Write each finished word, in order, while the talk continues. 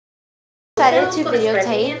decided to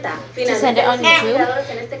videotape to send it on YouTube.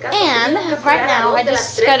 And right now I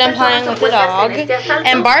just got done playing with the dog,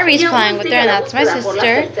 and Barbie's playing with her, and that's my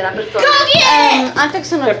sister. I'm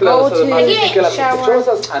fixing to go to the shower and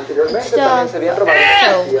stuff. So,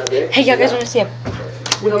 hey, y'all guys want to see a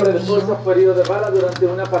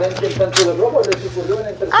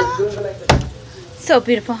so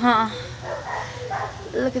beautiful, huh?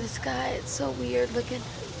 Look at the sky. It's so weird looking.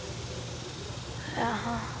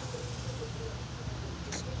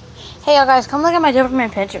 Hey, y'all guys, come look at my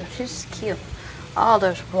Doberman Pinscher. She's cute. Oh,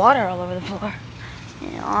 there's water all over the floor.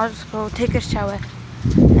 Yeah, I'll just go take a shower.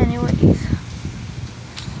 Anyways.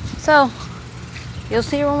 So, you'll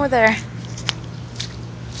see her when we're there.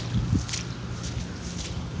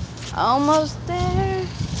 Almost there.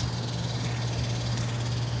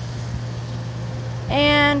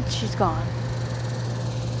 And she's gone.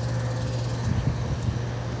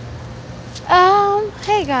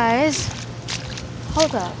 Hey guys.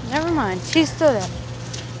 Hold up. Never mind. She's still there.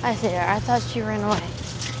 I see her. I thought she ran away.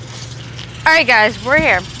 Alright guys, we're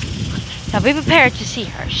here. Now be prepared to see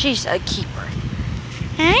her. She's a keeper.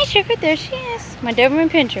 Hi, Sugar. There she is. My Doberman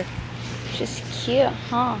Pinscher. She's cute,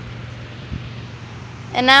 huh?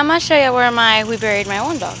 And now I'm going to show you where we buried my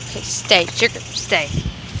one dog. Okay, stay. Sugar, stay.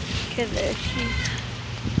 Okay, there she is.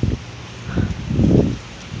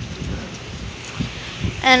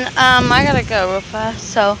 And I gotta go real fast,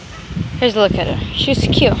 so here's a look at her. She's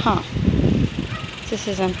cute, huh? This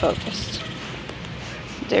is unfocused.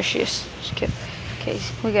 There she is. She's cute. Okay,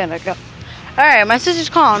 we gotta go. Alright, my sister's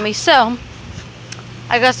calling me, so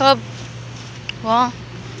I guess well,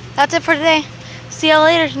 that's it for today. See y'all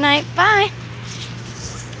later tonight. Bye.